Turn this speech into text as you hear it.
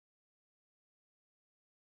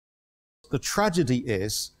the tragedy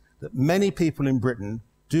is that many people in Britain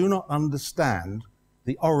do not understand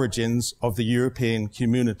the origins of the European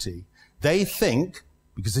community. They think,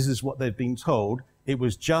 because this is what they've been told, it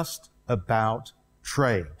was just about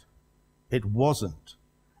trade. It wasn't.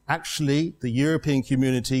 Actually, the European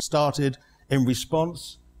community started in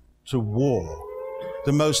response to war,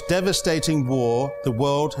 the most devastating war the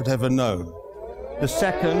world had ever known. The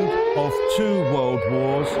second of two world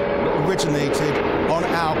wars that originated on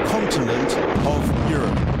our continent of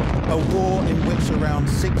Europe. A war in which around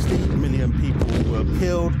 60 million people were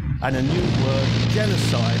killed, and a new word,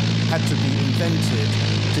 genocide, had to be invented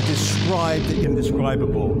to describe the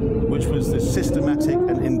indescribable, which was the systematic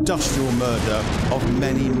and industrial murder of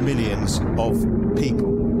many millions of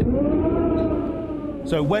people.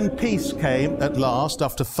 So when peace came at last,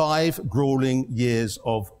 after 5 grueling years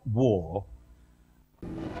of war,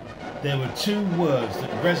 there were 2 words that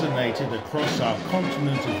resonated across our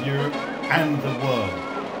continent of Europe and the world.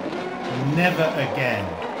 Never again,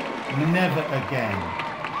 never again.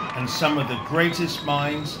 And some of the greatest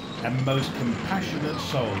minds and most compassionate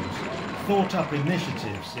souls thought up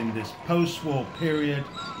initiatives in this post-war period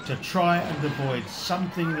to try and avoid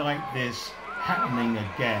something like this happening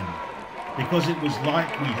again, because it was like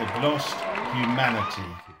we had lost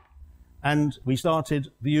humanity. And we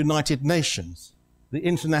started the United Nations, the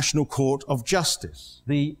International Court of Justice,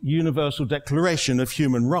 the Universal Declaration of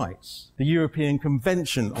Human Rights, the European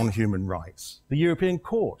Convention on Human Rights, the European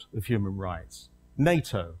Court of Human Rights,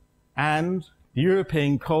 NATO, and the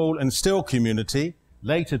European Coal and Steel Community,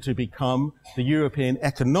 later to become the European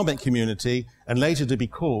Economic Community, and later to be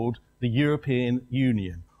called the European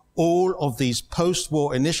Union. All of these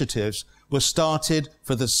post-war initiatives were started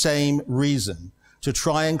for the same reason, to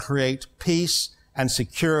try and create peace and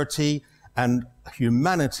security and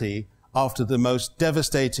humanity after the most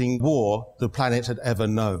devastating war the planet had ever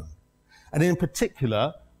known. And in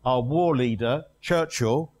particular, our war leader,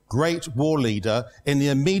 Churchill, great war leader, in the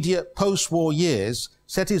immediate post-war years,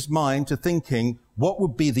 set his mind to thinking what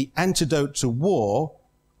would be the antidote to war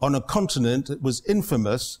on a continent that was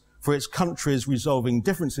infamous for its countries resolving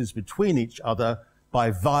differences between each other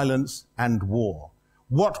by violence and war.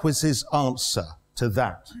 What was his answer to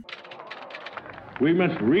that? We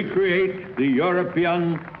must recreate the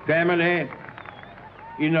European family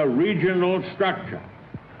in a regional structure,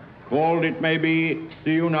 called, it may be,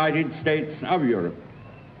 the United States of Europe.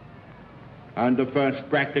 And the first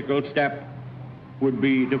practical step would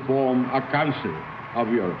be to form a Council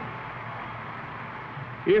of Europe.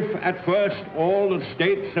 If at first all the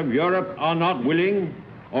states of Europe are not willing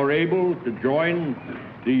or able to join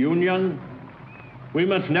the Union, we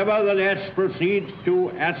must nevertheless proceed to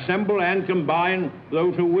assemble and combine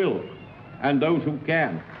those who will and those who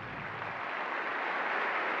can.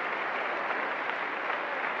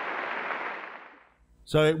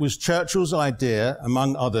 So it was Churchill's idea,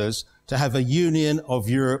 among others, to have a union of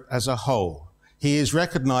Europe as a whole. He is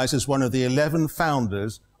recognized as one of the 11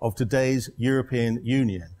 founders of today's European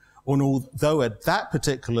Union. And although at that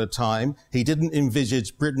particular time he didn't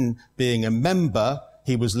envisage Britain being a member,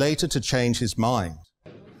 he was later to change his mind.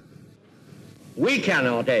 We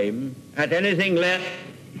cannot aim at anything less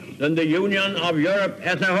than the union of Europe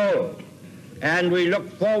as a whole, and we look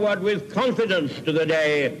forward with confidence to the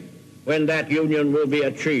day when that union will be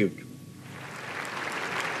achieved.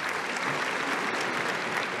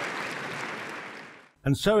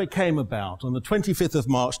 And so it came about. On the 25th of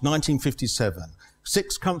March 1957,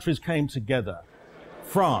 6 countries came together: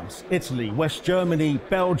 France, Italy, West Germany,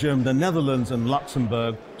 Belgium, the Netherlands and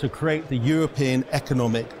Luxembourg, to create the European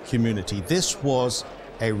Economic Community. This was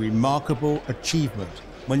a remarkable achievement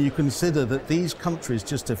when you consider that these countries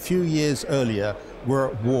just a few years earlier were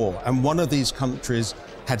at war, and one of these countries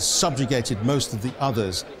had subjugated most of the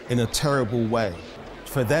others in a terrible way.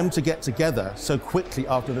 For them to get together so quickly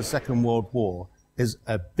after the Second World War is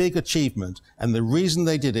a big achievement, and the reason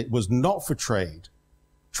they did it was not for trade.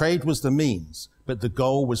 Trade was the means, but the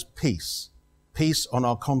goal was peace. Peace on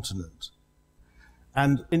our continent.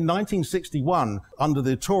 And in 1961, under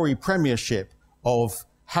the Tory premiership of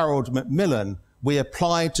Harold Macmillan, we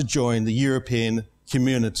applied to join the European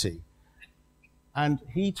Community. And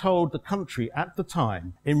he told the country at the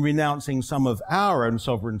time, in renouncing some of our own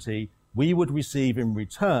sovereignty, we would receive in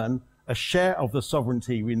return a share of the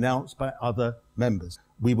sovereignty renounced by other members.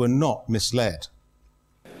 We were not misled.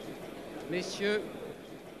 Messieurs,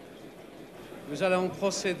 nous allons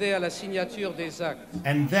procéder à la signature des actes.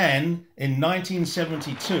 And then, in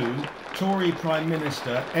 1972, Tory Prime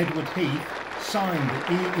Minister Edward Heath signed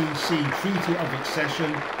the EEC Treaty of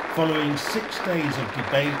Accession following 6 days of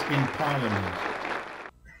debate in Parliament.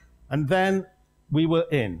 And then we were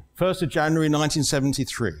in, 1st of January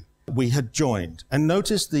 1973. We had joined, and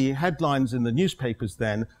noticed the headlines in the newspapers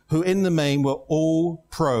then, who in the main were all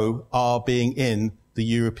pro our being in the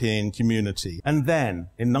European community. And then,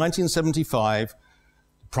 in 1975,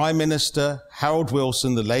 Prime Minister Harold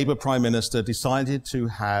Wilson, the Labour Prime Minister, decided to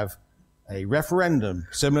have a referendum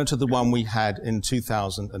similar to the one we had in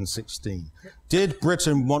 2016. Did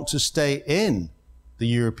Britain want to stay in the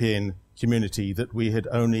European community that we had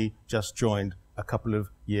only just joined a couple of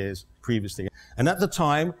years previously? And at the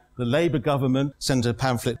time, the Labour government sent a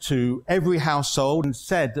pamphlet to every household and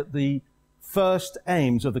said that the first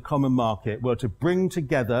aims of the common market were to bring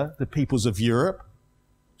together the peoples of Europe,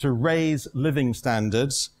 to raise living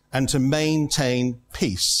standards, and to maintain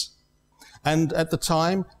peace. And at the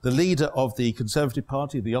time, the leader of the Conservative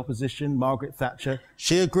Party, the opposition, Margaret Thatcher,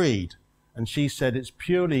 she agreed. And she said it's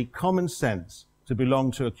purely common sense to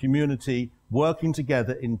belong to a community working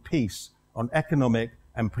together in peace on economic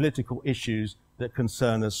and political issues that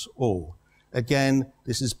concern us all. Again,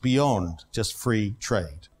 this is beyond just free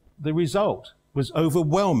trade. The result was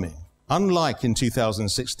overwhelming. Unlike in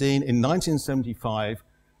 2016, in 1975,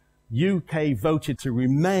 UK voted to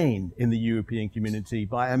remain in the European community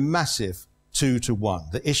by a massive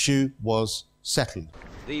 2-1. The issue was settled.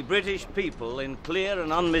 The British people, in clear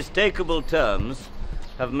and unmistakable terms,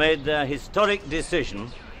 have made their historic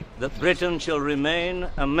decision that Britain shall remain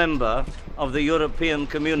a member of the European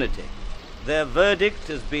community. Their verdict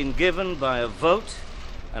has been given by a vote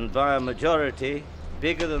and by a majority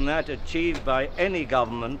bigger than that achieved by any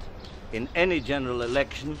government in any general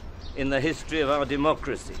election in the history of our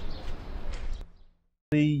democracy.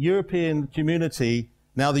 The European community,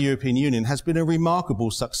 now the European Union, has been a remarkable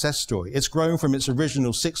success story. It's grown from its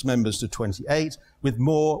original 6 members to 28, with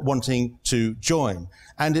more wanting to join.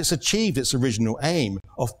 And it's achieved its original aim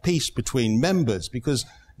of peace between members, because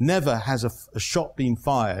never has a shot been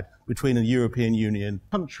fired between a European Union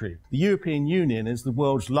country. The European Union is the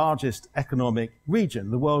world's largest economic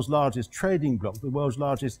region, the world's largest trading bloc, the world's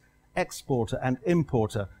largest exporter and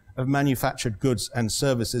importer of manufactured goods and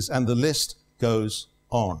services, and the list goes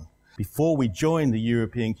on. Before we joined the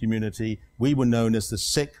European community, we were known as the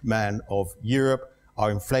sick man of Europe. Our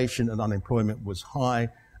inflation and unemployment was high,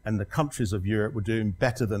 and the countries of Europe were doing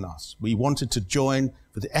better than us. We wanted to join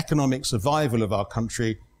for the economic survival of our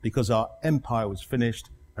country because our empire was finished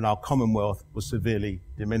and our commonwealth was severely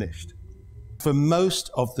diminished. For most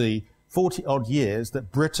of the 40-odd years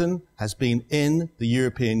that Britain has been in the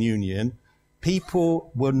European Union,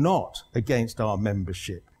 people were not against our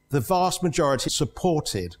membership. The vast majority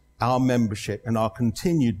supported our membership and our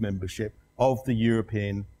continued membership of the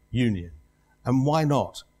European Union. And why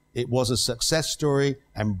not? It was a success story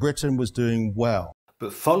and Britain was doing well.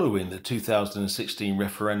 But following the 2016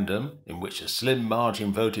 referendum, in which a slim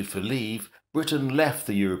margin voted for leave, Britain left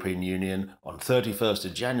the European Union on 31st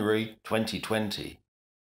of January 2020.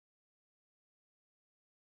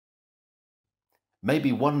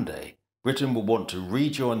 Maybe one day, Britain will want to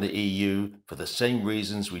rejoin the EU for the same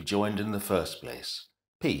reasons we joined in the first place: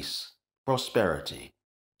 peace, prosperity,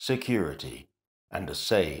 security, and a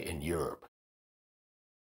say in Europe.